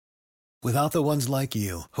Without the ones like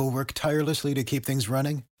you, who work tirelessly to keep things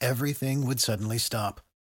running, everything would suddenly stop.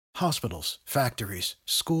 Hospitals, factories,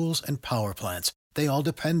 schools, and power plants, they all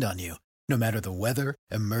depend on you. No matter the weather,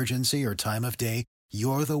 emergency, or time of day,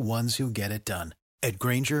 you're the ones who get it done. At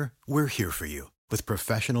Grainger, we're here for you with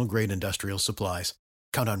professional-grade industrial supplies.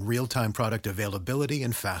 Count on real-time product availability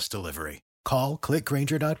and fast delivery. Call, click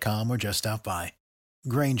Grainger.com, or just stop by.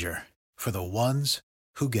 Grainger, for the ones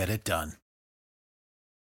who get it done.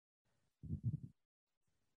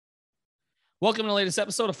 Welcome to the latest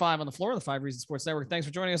episode of Five on the Floor, the Five Reasons Sports Network. Thanks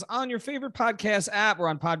for joining us on your favorite podcast app. We're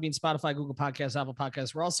on Podbean, Spotify, Google Podcasts, Apple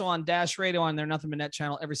Podcasts. We're also on Dash Radio on their Nothing But Net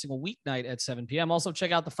channel every single weeknight at 7 p.m. Also,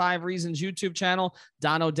 check out the Five Reasons YouTube channel,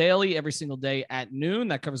 Dono Daily, every single day at noon.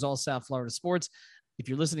 That covers all South Florida sports. If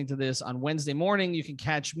you're listening to this on Wednesday morning, you can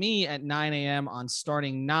catch me at 9 a.m. on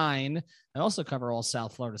Starting 9. I also cover all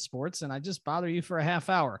South Florida sports, and I just bother you for a half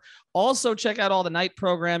hour. Also, check out all the night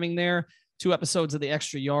programming there. 2 episodes of The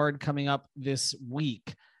Extra Yard coming up this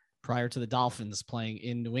week prior to the Dolphins playing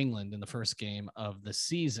in New England in the first game of the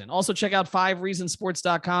season. Also, check out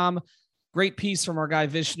fivereasonsports.com. Great piece from our guy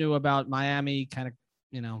Vishnu about Miami kind of,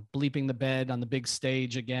 bleeping the bed on the big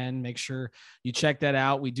stage again. Make sure you check that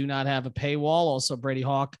out. We do not have a paywall. Also, Brady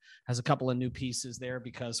Hawk has a couple of new pieces there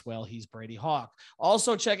because, well, he's Brady Hawk.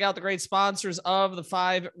 Also, check out the great sponsors of the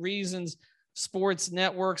Five Reasons Sports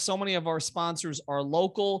Network. So many of our sponsors are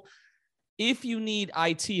local. If you need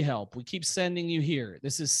IT help, we keep sending you here.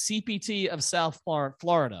 This is CPT of South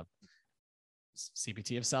Florida.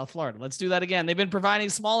 CPT of South Florida. Let's do that again. They've been providing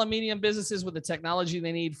small and medium businesses with the technology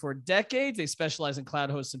they need for decades. They specialize in cloud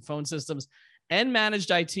hosted phone systems and managed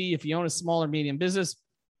IT. If you own a small or medium business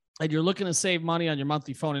and you're looking to save money on your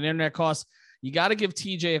monthly phone and internet costs, you got to give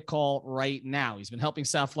TJ a call right now. He's been helping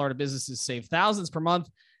South Florida businesses save thousands per month,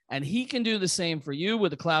 and he can do the same for you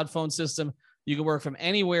with a cloud phone system. You can work from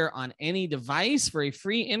anywhere on any device. For a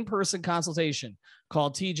free in-person consultation,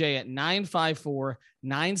 call TJ at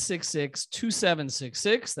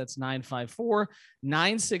 954-966-2766. That's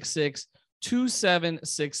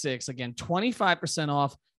 954-966-2766. Again, 25%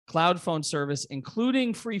 off cloud phone service,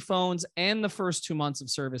 including free phones and the first 2 months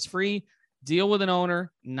of service free. Deal with an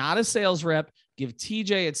owner, not a sales rep. Give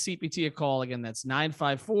TJ at CPT a call. Again, that's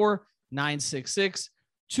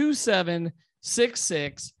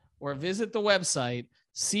 954-966-2766. Or visit the website,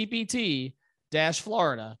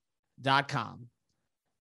 cpt-florida.com.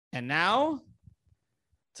 And now,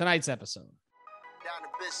 tonight's episode. Down to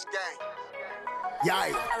Biscayne.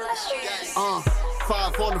 Yikes.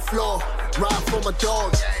 Five on the floor, ride for my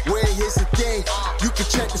dogs. Where here's the thing, you can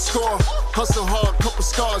check the score. Hustle hard, couple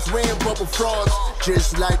scars, wearing bubble frauds.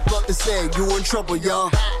 Just like Butler said, you in trouble,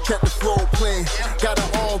 y'all. Kept the floor playing, got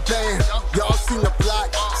it all banned. Y'all seen the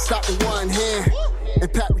block, stop with one hand.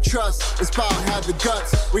 And Pat we trust, it's power, have the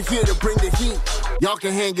guts. We're here to bring the heat, y'all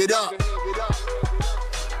can hang it up.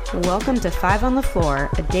 Welcome to Five on the Floor,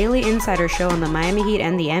 a daily insider show on the Miami Heat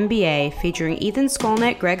and the NBA, featuring Ethan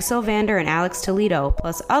Skolnick, Greg Sylvander, and Alex Toledo,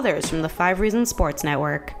 plus others from the Five Reasons Sports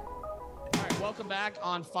Network. All right, welcome back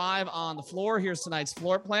on Five on the Floor. Here's tonight's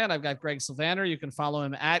floor plan. I've got Greg Sylvander. You can follow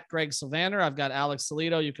him at Greg Sylvander. I've got Alex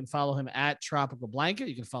Toledo. You can follow him at Tropical Blanket.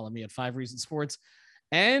 You can follow me at Five Reasons Sports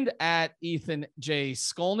and at Ethan J.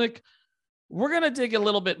 Skolnick. We're going to dig a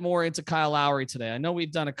little bit more into Kyle Lowry today. I know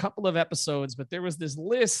we've done a couple of episodes, but there was this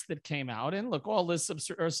list that came out, and look, all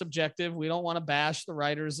lists are subjective. We don't want to bash the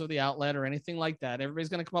writers of the outlet or anything like that. Everybody's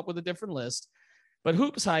going to come up with a different list, but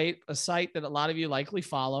Hoops Hype, a site that a lot of you likely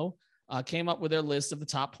follow, came up with their list of the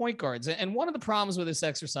top point guards. And one of the problems with this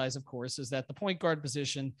exercise, of course, is that the point guard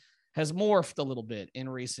position has morphed a little bit in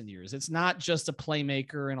recent years. It's not just a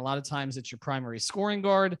playmaker, and a lot of times it's your primary scoring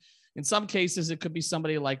guard. In some cases, it could be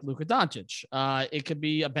somebody like Luka Doncic. It could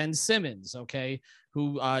be a Ben Simmons, okay,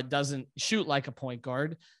 who doesn't shoot like a point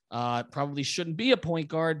guard, probably shouldn't be a point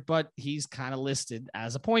guard, but he's kind of listed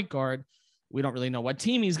as a point guard. We don't really know what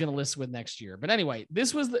team he's going to list with next year. But anyway,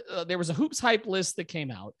 this was there was a Hoops Hype list that came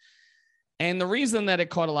out. And the reason that it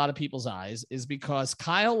caught a lot of people's eyes is because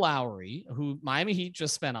Kyle Lowry, who Miami Heat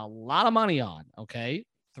just spent a lot of money on, okay,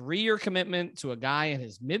 3-year commitment to a guy in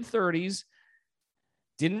his mid-30s,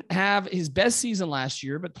 didn't have his best season last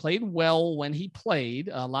year, but played well when he played.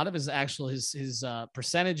 A lot of his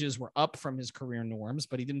percentages were up from his career norms,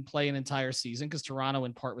 but he didn't play an entire season because Toronto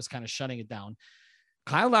in part was kind of shutting it down.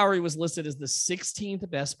 Kyle Lowry was listed as the 16th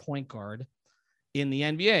best point guard in the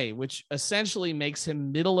NBA, which essentially makes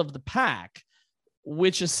him middle of the pack,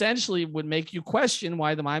 which essentially would make you question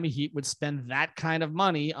why the Miami Heat would spend that kind of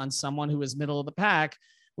money on someone who is middle of the pack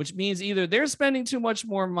which means either they're spending too much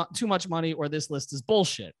money or this list is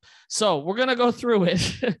bullshit. So we're going to go through it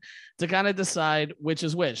to kind of decide which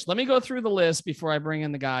is which. Let me go through the list before I bring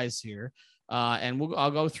in the guys here. And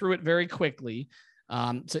I'll go through it very quickly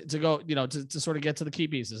to sort of get to the key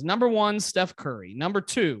pieces. Number 1, Steph Curry. Number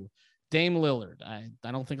 2, Dame Lillard.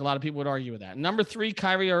 I don't think a lot of people would argue with that. Number 3,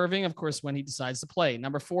 Kyrie Irving, of course, when he decides to play.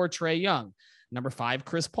 Number 4, Trae Young. Number 5,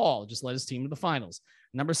 Chris Paul, just led his team to the finals.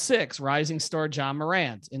 Number 6, rising star John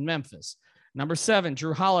Morant in Memphis. Number 7,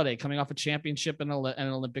 Drew Holiday, coming off a championship and an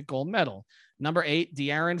Olympic gold medal. Number 8,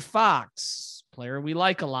 De'Aaron Fox, player we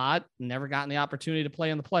like a lot, never gotten the opportunity to play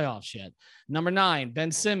in the playoffs yet. Number 9,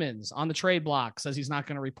 Ben Simmons on the trade block, says he's not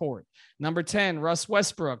going to report. Number 10, Russ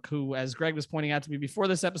Westbrook, who, as Greg was pointing out to me before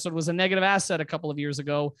this episode, was a negative asset a couple of years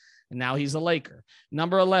ago, and now he's a Laker.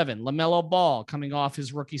 Number 11, LaMelo Ball, coming off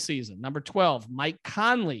his rookie season. Number 12, Mike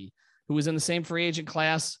Conley, who was in the same free agent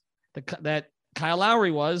class that Kyle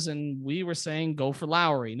Lowry was, and we were saying go for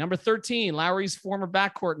Lowry. Number 13, Lowry's former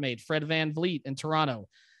backcourt mate, Fred VanVleet in Toronto.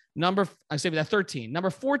 Number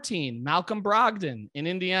 14, Malcolm Brogdon in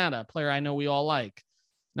Indiana, player I know we all like.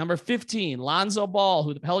 Number 15, Lonzo Ball,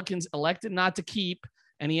 who the Pelicans elected not to keep,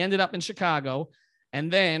 and he ended up in Chicago.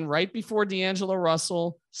 And then right before D'Angelo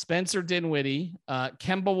Russell, Spencer Dinwiddie,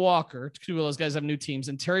 Kemba Walker, 2 of those guys have new teams,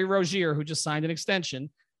 and Terry Rozier, who just signed an extension,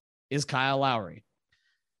 is Kyle Lowry.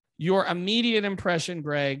 Your immediate impression,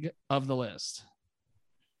 Greg, of the list?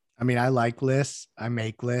 I mean, I like lists. I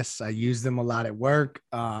make lists. I use them a lot at work.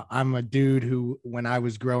 I'm a dude who, when I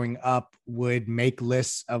was growing up, would make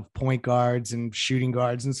lists of point guards and shooting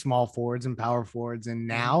guards and small forwards and power forwards. And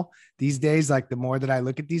now these days, like the more that I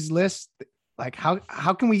look at these lists, like how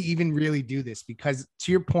can we even really do this? Because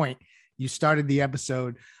to your point, you started the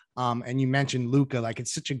episode and you mentioned Luka. Like,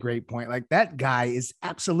 it's such a great point. Like, that guy is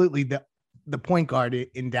absolutely the point guard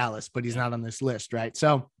in Dallas, but he's not on this list, right?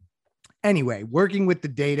 So anyway, working with the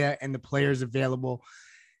data and the players available,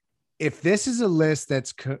 if this is a list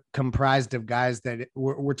that's comprised of guys that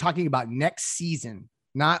we're talking about next season,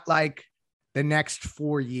 not like the next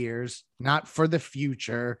 4 years, not for the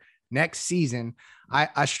future, next season,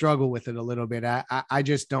 I struggle with it a little bit. I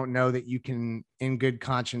just don't know that you can, in good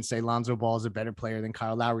conscience, say Lonzo Ball is a better player than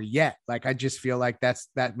Kyle Lowry yet. Like, I just feel like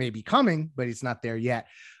that may be coming, but it's not there yet.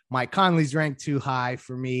 Mike Conley's ranked too high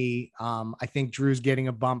for me. I think Drew's getting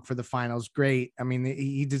a bump for the finals. Great. I mean,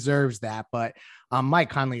 he deserves that, but Mike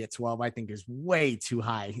Conley at 12, I think is way too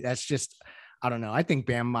high. That's just, I don't know. I think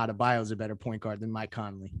Bam Adebayo is a better point guard than Mike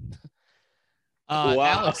Conley. Wow.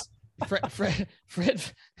 Alex, Fred,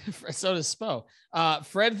 so does Spo.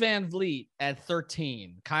 Fred VanVleet at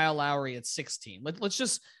 13, Kyle Lowry at 16.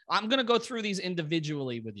 I'm going to go through these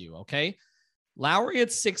individually with you. Okay. Lowry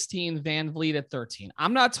at 16, VanVleet at 13.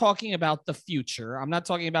 I'm not talking about the future. I'm not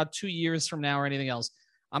talking about 2 years from now or anything else.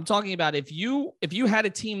 I'm talking about if you had a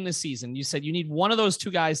team this season, you said you need one of those 2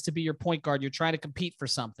 guys to be your point guard. You're trying to compete for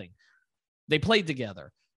something. They played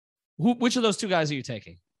together. Which of those 2 guys are you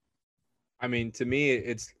taking? I mean, to me,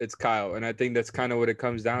 it's Kyle. And I think that's kind of what it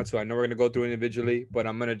comes down to. I know we're going to go through individually, but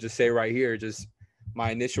I'm going to just say right here, just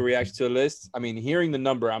my initial reaction to the list. I mean, hearing the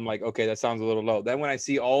number, I'm like, okay, that sounds a little low. Then when I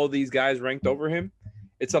see all of these guys ranked over him,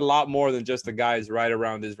 it's a lot more than just the guys right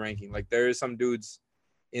around his ranking. Like, there is some dudes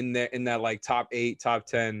in that like top 8, top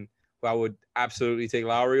 10 who I would absolutely take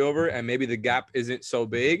Lowry over. And maybe the gap isn't so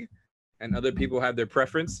big and other people have their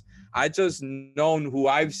preference. I just known who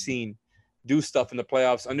I've seen do stuff in the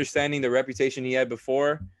playoffs, understanding the reputation he had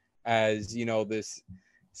before as, you know, this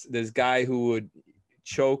guy who would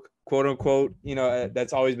choke, quote unquote, you know,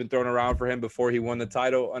 that's always been thrown around for him before he won the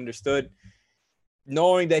title. Understood,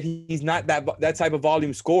 knowing that he's not that type of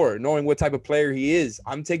volume scorer, knowing what type of player he is,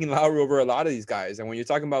 I'm taking Lowry over a lot of these guys. And when you're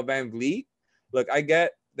talking about VanVleet, look, I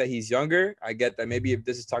get that he's younger. I get that maybe if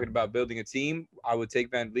this is talking about building a team, I would take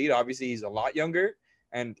VanVleet. Obviously, he's a lot younger.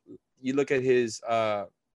 And you look at his,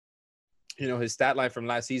 his stat line from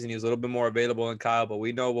last season, he was a little bit more available than Kyle, but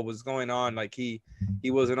we know what was going on. Like, he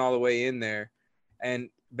wasn't all the way in there. And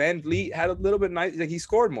VanVleet had a little bit nice, like, he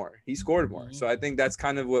scored more. Mm-hmm. So I think that's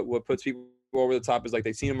kind of what puts people over the top, is like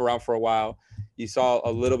they've seen him around for a while. You saw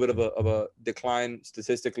a little bit of a decline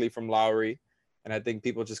statistically from Lowry, and I think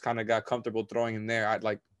people just kind of got comfortable throwing him there.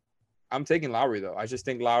 I'm taking Lowry though. I just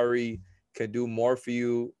think Lowry could do more for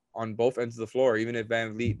you on both ends of the floor, even if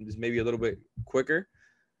VanVleet is maybe a little bit quicker.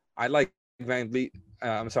 I like VanVleet.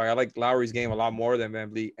 I like Lowry's game a lot more than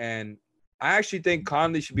VanVleet, and I actually think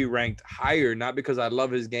Conley should be ranked higher, not because I love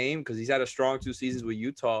his game, because he's had a strong 2 seasons with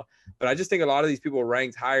Utah, but I just think a lot of these people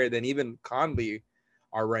ranked higher than even Conley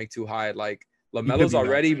are ranked too high. Like, LaMelo's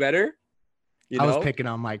already better. I was picking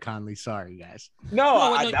on Mike Conley. Sorry, guys.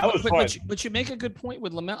 That was fun. But you make a good point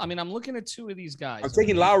with LaMelo. I mean, I'm looking at two of these guys. I'm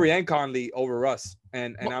taking Lowry and Conley over Russ,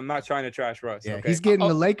 and I'm not trying to trash Russ. Yeah, okay? He's getting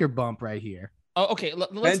the Laker bump right here. Oh, okay.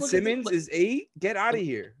 Ben Simmons is 8. Get out of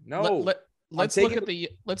here. No. Let's look at the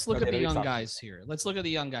young guys here. Let's look at the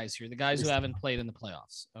young guys here. The guys who haven't played in the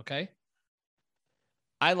playoffs. Okay.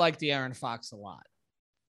 I like De'Aaron Fox a lot.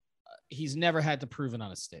 He's never had to prove it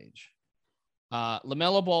on a stage.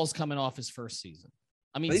 LaMelo Ball's coming off his first season.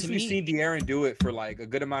 I mean, at least we've seen De'Aaron do it for like a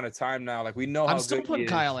good amount of time now. Like we know how I'm still good putting he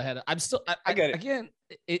is. Kyle ahead. I get it. Again,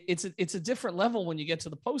 it's a different level when you get to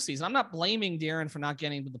the postseason. I'm not blaming De'Aaron for not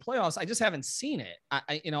getting to the playoffs. I just haven't seen it.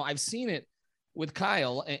 I've seen it with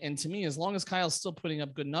Kyle, and to me, as long as Kyle's still putting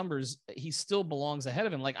up good numbers, he still belongs ahead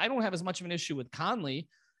of him. Like I don't have as much of an issue with Conley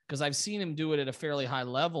because I've seen him do it at a fairly high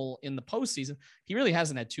level in the postseason. He really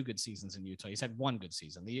hasn't had 2 good seasons in Utah. He's had 1 good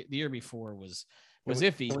season. The year before was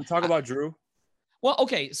iffy. Can we talk about Drew? Well,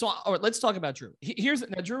 okay, so all right, let's talk about Drew.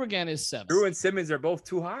 Now Drew again is 7. Drew and Simmons are both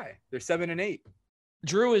too high. They're 7 and 8.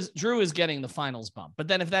 Drew is getting the finals bump. But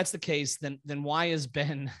then if that's the case, then why is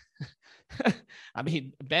Ben? I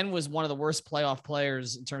mean, Ben was one of the worst playoff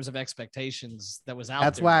players in terms of expectations that was out.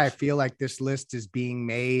 That's why I feel like this list is being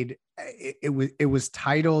made. It was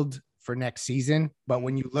titled for next season, but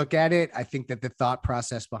when you look at it, I think that the thought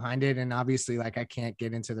process behind it, and obviously, like I can't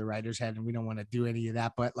get into the writer's head, and we don't want to do any of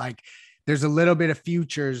that, but like there's a little bit of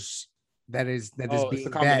futures that is being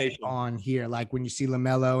bet on here. Like when you see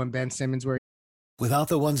LaMelo and Ben Simmons, where without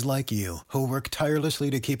the ones like you who work tirelessly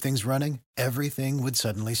to keep things running, everything would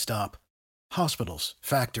suddenly stop. Hospitals,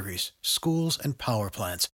 factories, schools, and power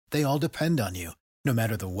plants, they all depend on you. No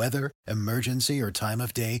matter the weather, emergency, or time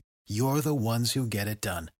of day, you're the ones who get it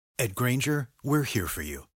done. At Grainger, we're here for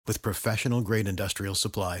you with professional-grade industrial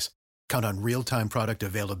supplies. Count on real-time product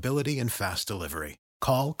availability and fast delivery.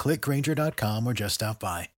 Call, clickgrainger.com, or just stop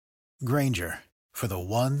by. Grainger, for the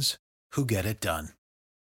ones who get it done.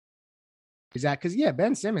 is that because,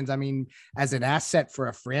 Ben Simmons, I mean, as an asset for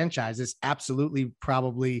a franchise, is absolutely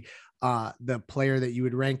probably the player that you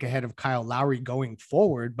would rank ahead of Kyle Lowry going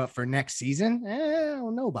forward. But for next season, I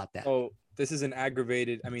don't know about that. Oh, this is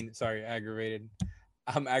aggravated. I'm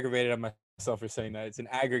aggravated at myself for saying that. It's an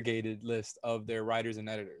aggregated list of their writers and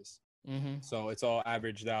editors. Mm-hmm. So it's all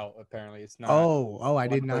averaged out. Apparently it's not. Oh, I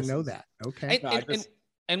did not know that. Okay.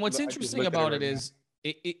 And what's interesting about it is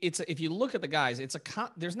it's if you look at the guys,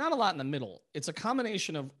 there's not a lot in the middle. It's a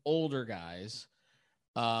combination of older guys,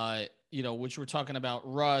 which we're talking about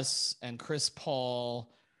Russ and Chris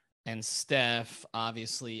Paul and Steph,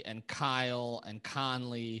 obviously, and Kyle and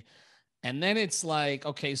Conley. And then it's like,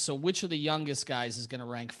 okay, so which of the youngest guys is going to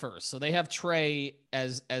rank first? So they have Trey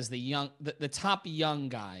as the top young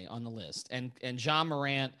guy on the list, and Ja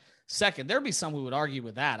Morant second. There'd be some who would argue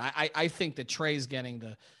with that. I think that Trey's getting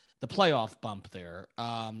the playoff bump there,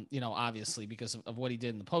 obviously because of what he did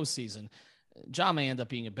in the postseason. Ja may end up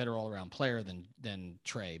being a better all-around player than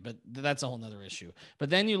Trey, but that's a whole nother issue.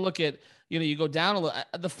 But then you look at, you go down a little,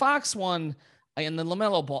 the Fox one and the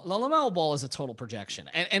LaMelo Ball. The LaMelo Ball is a total projection.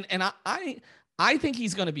 And I think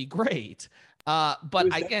he's going to be great.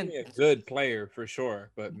 But again, a good player for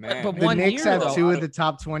sure, but man, the Knicks have 2 of the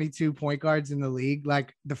top 22 point guards in the league.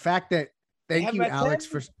 Like the fact that, thank you,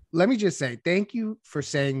 Alex, let me just say, thank you for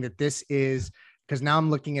saying that this is, because now I'm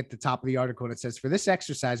looking at the top of the article and it says, for this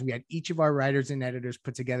exercise, we had each of our writers and editors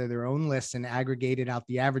put together their own lists and aggregated out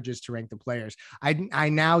the averages to rank the players. I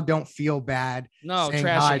now don't feel bad saying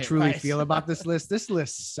how I truly feel about this list. This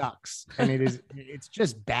list sucks. And it's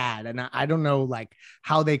just bad. And I don't know like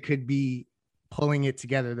how they could be pulling it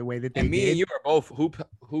together the way that they did. And you are both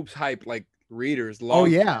hoops hype, like readers.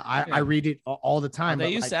 I read it all the time. They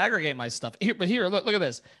used to aggregate my stuff here, but here, look at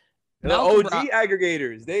this. The OG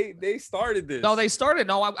aggregators, they started this. No, they started.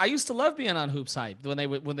 No, I used to love being on Hoops Hype when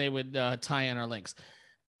they would tie in our links.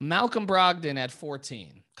 Malcolm Brogdon at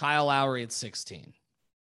 14, Kyle Lowry at 16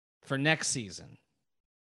 for next season.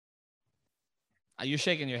 You're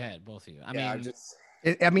shaking your head, both of you.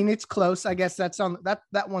 I mean, it's close. I guess that's on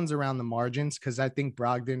that one's around the margins because I think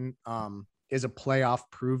Brogdon is a playoff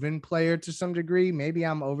proven player to some degree. Maybe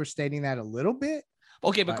I'm overstating that a little bit.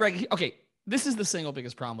 Okay, but Greg, okay. This is the single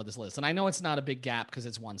biggest problem with this list. And I know it's not a big gap because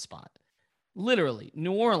it's one spot. Literally,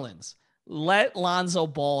 New Orleans, let Lonzo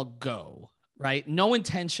Ball go, right? No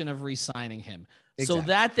intention of re-signing him. Exactly. So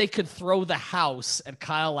that they could throw the house at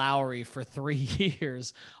Kyle Lowry for 3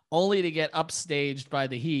 years, only to get upstaged by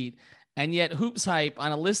the Heat. And yet Hoops Hype,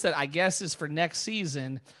 on a list that I guess is for next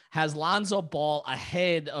season, has Lonzo Ball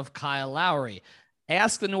ahead of Kyle Lowry.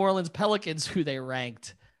 Ask the New Orleans Pelicans who they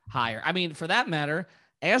ranked higher. I mean, for that matter,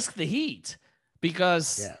 ask the Heat,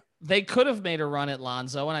 because they could have made a run at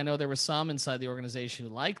Lonzo, and I know there were some inside the organization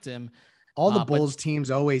who liked him. All the Bulls teams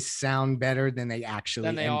always sound better than they actually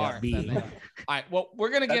end up being. All right. Well, we're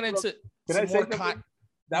gonna get into some more.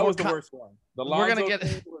 That was the worst one. The Lonzo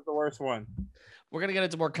was the worst one. We're going to get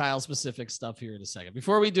into more Kyle-specific stuff here in a second.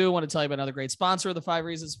 Before we do, I want to tell you about another great sponsor of the 5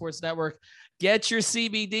 Reasons Sports Network. Get your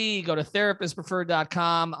CBD. Go to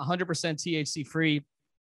therapistpreferred.com, 100% THC-free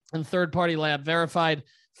and third-party lab verified.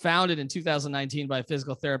 Founded in 2019 by a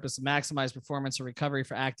physical therapist to maximize performance and recovery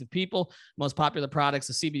for active people. Most popular products,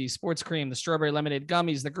 the CBD sports cream, the strawberry lemonade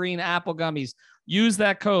gummies, the green apple gummies. Use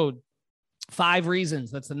that code, 5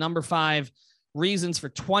 Reasons. That's the number 5 Reasons for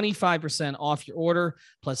 25% off your order,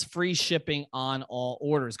 plus free shipping on all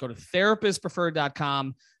orders. Go to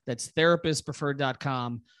therapistpreferred.com. That's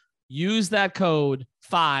therapistpreferred.com. Use that code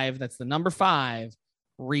 5. That's the number 5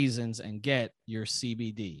 Reasons and get your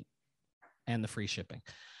CBD and the free shipping.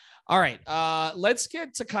 All right. Let's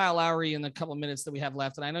get to Kyle Lowry in the couple of minutes that we have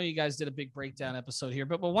left. And I know you guys did a big breakdown episode here,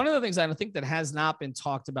 but one of the things I think that has not been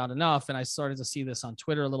talked about enough, and I started to see this on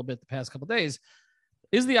Twitter a little bit the past couple of days,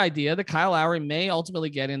 is the idea that Kyle Lowry may ultimately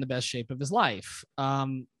get in the best shape of his life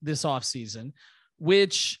this offseason,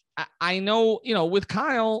 which I know, with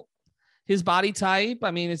Kyle, his body type,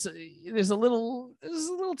 I mean, there's a little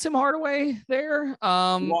Tim Hardaway there.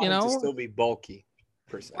 To still be bulky.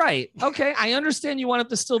 Right. Okay. I understand you want him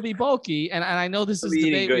to still be bulky. And I know this is a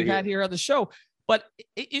debate we've had here on the show, but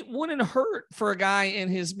it wouldn't hurt for a guy in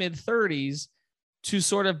his mid-30s to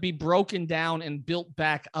sort of be broken down and built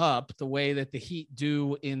back up the way that the Heat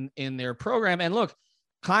do in their program. And look,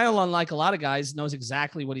 Kyle, unlike a lot of guys, knows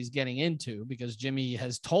exactly what he's getting into because Jimmy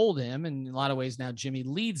has told him, and in a lot of ways now Jimmy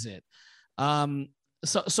leads it.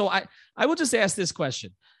 So I will just ask this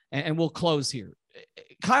question and we'll close here.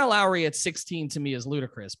 Kyle Lowry at 16 to me is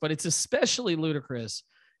ludicrous, but it's especially ludicrous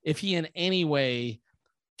if he in any way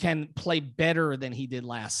can play better than he did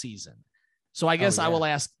last season. So I guess I will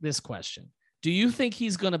ask this question. Do you think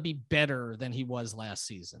he's going to be better than he was last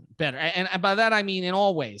season? Better. And by that, I mean, in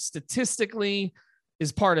all ways, statistically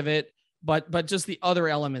is part of it, but just the other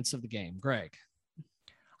elements of the game. Greg.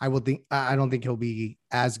 I don't think he'll be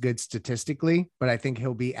as good statistically, but I think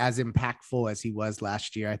he'll be as impactful as he was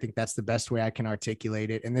last year. I think that's the best way I can articulate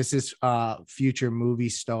it. And this is future movie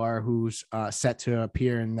star who's set to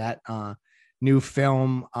appear in that new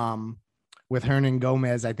film with Hernan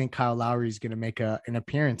Gomez. I think Kyle Lowry is going to make an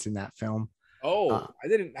appearance in that film. Oh,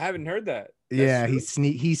 I haven't heard that. That's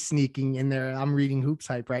he's sneaking in there. I'm reading Hoops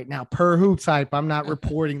Hype right now. Per Hoops Hype, I'm not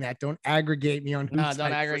reporting that. Don't aggregate me on Hoops Hype. No,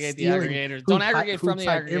 don't aggregate the aggregators. Don't aggregate from the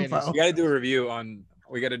aggregators. Info. We got to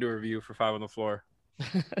do a review for 5 on the Floor.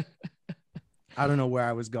 I don't know where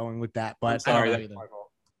I was going with that, but I'm sorry, that's my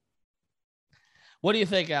fault. What do you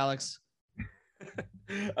think, Alex?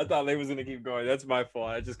 I thought Lane was going to keep going. That's my fault.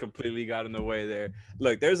 I just completely got in the way there.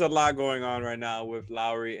 Look, there's a lot going on right now with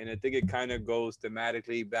Lowry, and I think it kind of goes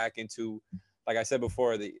thematically back into, like I said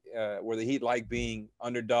before, where the Heat like being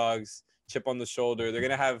underdogs, chip on the shoulder. They're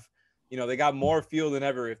going to have, they got more fuel than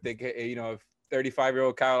ever if they, if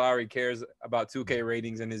 35-year-old Kyle Lowry cares about 2K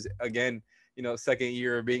ratings and is, again, second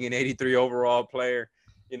year of being an 83 overall player,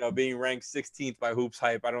 being ranked 16th by Hoops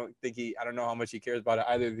Hype. I don't know how much he cares about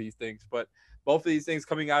either of these things, but both of these things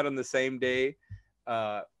coming out on the same day,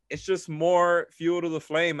 it's just more fuel to the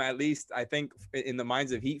flame, at least I think in the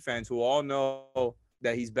minds of Heat fans who all know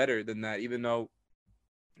that he's better than that, even though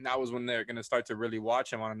now is when they're going to start to really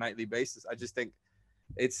watch him on a nightly basis. I just think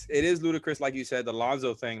it is ludicrous. Like you said, the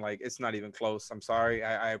Lonzo thing, like it's not even close. I'm sorry.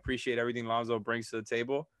 I appreciate everything Lonzo brings to the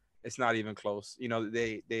table. It's not even close.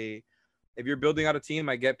 If you're building out a team,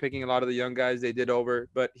 I get picking a lot of the young guys they did over,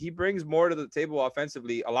 but he brings more to the table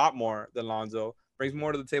offensively, a lot more than Lonzo, brings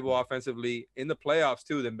more to the table offensively in the playoffs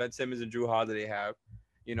too than Ben Simmons and Drew Holiday have,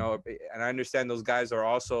 and I understand those guys are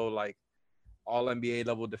also like all NBA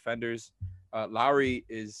level defenders. Lowry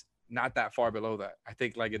is not that far below that. I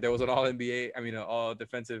think like if there was an all NBA, an all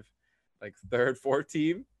defensive, like 3rd, 4th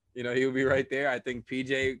team, he would be right there. I think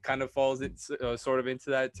PJ kind of falls sort of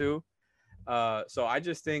into that too. So I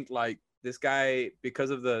just think like, this guy,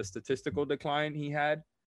 because of the statistical decline he had,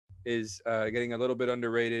 is getting a little bit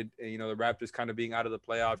underrated. And, the Raptors kind of being out of the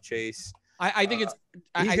playoff chase. I think it's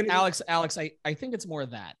Alex. I think it's more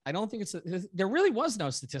that. I don't think there really was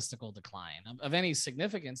no statistical decline of any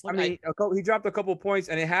significance. Look, he dropped a couple points,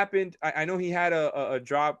 and it happened. I know he had a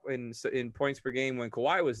drop in points per game when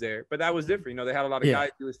Kawhi was there, but that was different. They had a lot of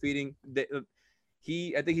guys he was feeding.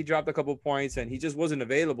 I think he dropped a couple points and he just wasn't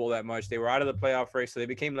available that much. They were out of the playoff race, so they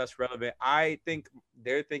became less relevant. I think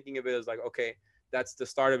they're thinking of it as like, okay, that's the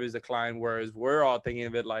start of his decline, whereas we're all thinking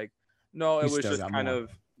of it like, no, it was just kind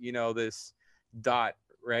of, this dot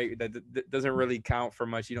right? That doesn't really count for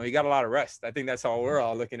much. You know, he got a lot of rest. I think that's how we're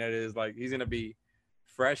all looking at it, is like, he's going to be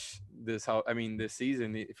fresh this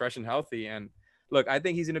season, fresh and healthy. And look, I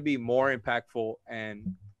think he's going to be more impactful,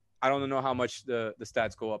 and I don't know how much the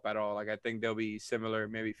stats go up at all. Like, I think they'll be similar,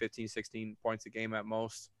 maybe 15, 16 points a game at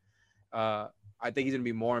most. I think he's going to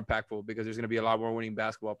be more impactful because there's going to be a lot more winning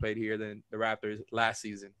basketball played here than the Raptors last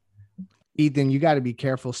season. Ethan, you got to be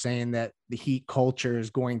careful saying that the Heat culture is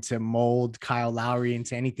going to mold Kyle Lowry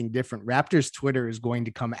into anything different. Raptors Twitter is going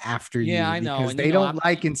to come after you. Yeah, I know. Because they don't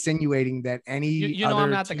like insinuating that any. You know,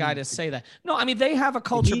 I'm not the guy to say that. No, I mean, they have a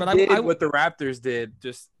culture, but I what the Raptors did,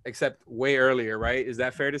 just except way earlier, right? Is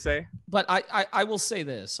that fair to say? But I will say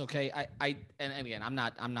this, okay? And again, I'm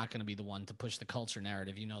not going to be the one to push the culture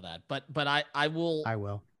narrative. You know that, but I will.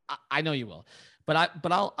 I know you will, but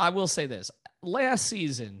I will say this. Last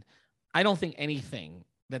season, I don't think anything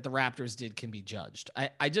that the Raptors did can be judged.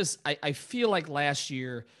 I feel like last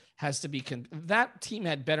year has to be that team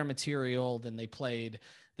had better material than they played.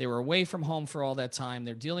 They were away from home for all that time.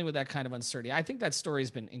 They're dealing with that kind of uncertainty. I think that story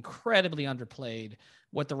has been incredibly underplayed,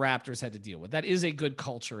 what the Raptors had to deal with. That is a good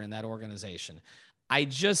culture in that organization. I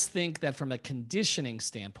just think that from a conditioning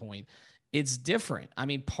standpoint, it's different. I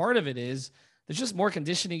mean, part of it is there's just more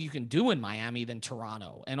conditioning you can do in Miami than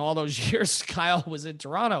Toronto. And all those years Kyle was in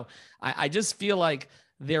Toronto, I just feel like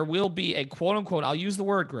there will be a quote unquote, I'll use the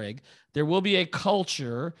word, Greg, there will be a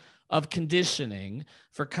culture of conditioning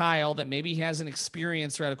for Kyle that maybe he hasn't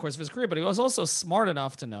experienced throughout the course of his career, but he was also smart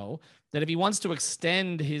enough to know that if he wants to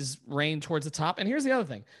extend his reign towards the top, and here's the other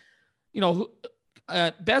thing, you know,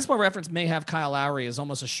 Basketball Reference may have Kyle Lowry as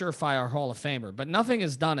almost a surefire Hall of Famer, but nothing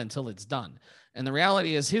is done until it's done. And the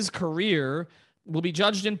reality is his career will be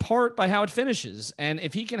judged in part by how it finishes. And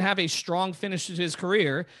if he can have a strong finish to his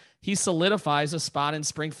career, he solidifies a spot in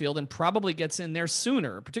Springfield and probably gets in there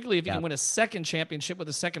sooner, particularly if he can win a second championship with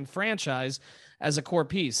a second franchise as a core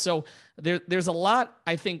piece. So there's a lot,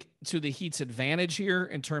 I think, to the Heat's advantage here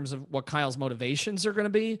in terms of what Kyle's motivations are going to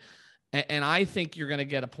be. And I think you're going to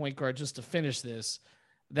get a point guard, just to finish this,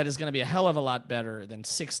 that is going to be a hell of a lot better than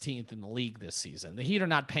 16th in the league this season. The Heat are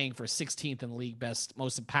not paying for 16th in the league best,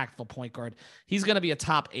 most impactful point guard. He's going to be a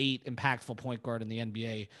top 8 impactful point guard in the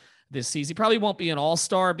NBA this season. He probably won't be an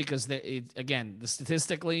all-star because,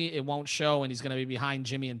 statistically, it won't show, and he's going to be behind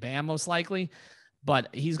Jimmy and Bam most likely, but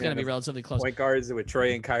he's going to be relatively close. Point guards with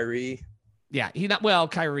Trey and Kyrie. Yeah,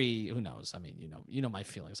 Kyrie, who knows? I mean, you know my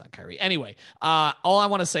feelings on Kyrie. Anyway, all I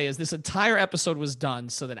want to say is this entire episode was done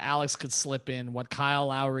so that Alex could slip in what Kyle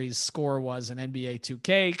Lowry's score was in NBA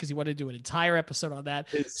 2K, because he wanted to do an entire episode on that.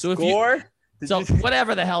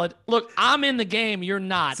 Whatever the hell look, I'm in the game. You're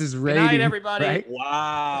not. This is rating, good night, everybody. Right?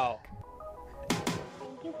 Wow.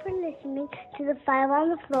 Thank you for listening to the Five on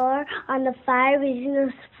the Floor on the Five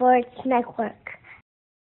Regional Sports Network.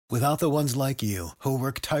 Without the ones like you, who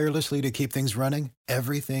work tirelessly to keep things running,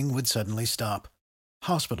 everything would suddenly stop.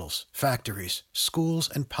 Hospitals, factories, schools,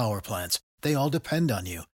 and power plants, they all depend on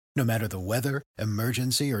you. No matter the weather,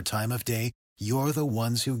 emergency, or time of day, you're the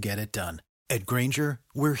ones who get it done. At Grainger,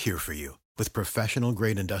 we're here for you with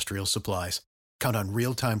professional-grade industrial supplies. Count on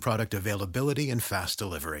real-time product availability and fast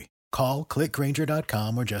delivery. Call, click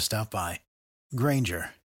Grainger.com, or just stop by. Grainger,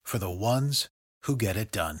 for the ones who get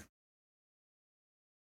it done.